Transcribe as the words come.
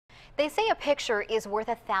They say a picture is worth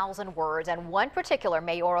 1,000 words, and one particular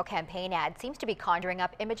mayoral campaign ad seems to be conjuring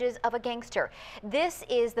up images of a gangster. This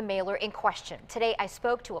is the mailer in question. Today, I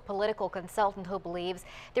spoke to a political consultant who believes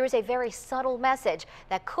there is a very subtle message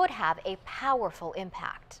that could have a powerful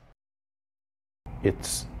impact.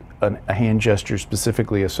 It's a hand gesture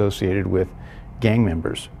specifically associated with gang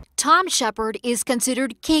members. Tom Shepard is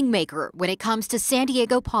considered kingmaker when it comes to San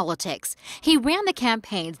Diego politics. He ran the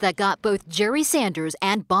campaigns that got both Jerry Sanders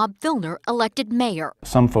and Bob Filner elected mayor.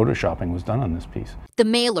 Some photoshopping was done on this piece. The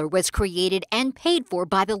mailer was created and paid for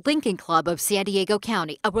by the Lincoln Club of San Diego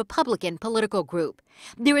County, a Republican political group.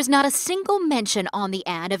 There is not a single mention on the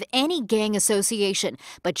ad of any gang association,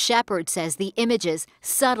 but Shepard says the images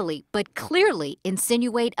subtly but clearly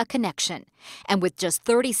insinuate a connection. And with just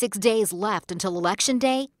 36 days left until Election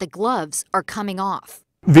Day, the gloves are coming off.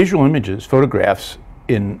 Visual images, photographs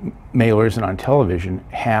in mailers and on television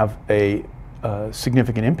have a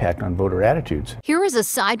significant impact on voter attitudes. Here is a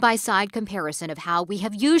side-by-side comparison of how we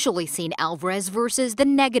have usually seen Alvarez versus the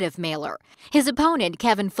negative mailer. His opponent,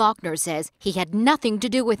 Kevin Faulkner, says he had nothing to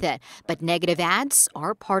do with it, but negative ads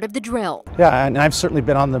are part of the drill. Yeah, and I've certainly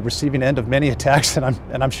been on the receiving end of many attacks, and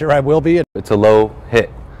I'm sure I will be. It's a low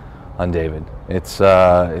hit on David. It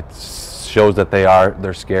shows that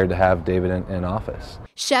they're scared to have David in office.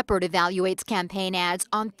 Shepard evaluates campaign ads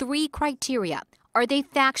on 3 criteria. Are they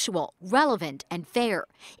factual, relevant, and fair?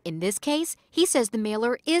 In this case, he says the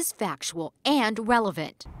mailer is factual and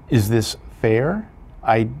relevant. Is this fair?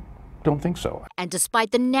 I don't think so. And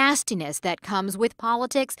despite the nastiness that comes with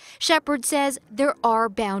politics, Shepard says there are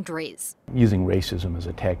boundaries. Using racism as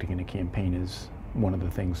a tactic in a campaign is one of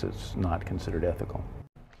the things that's not considered ethical.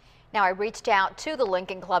 Now, I reached out to the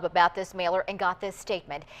Lincoln Club about this mailer and got this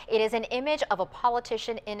statement. It is an image of a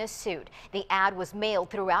politician in a suit. The ad was mailed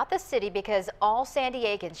throughout the city because all San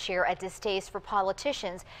Diegans share a distaste for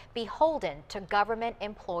politicians beholden to government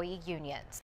employee unions.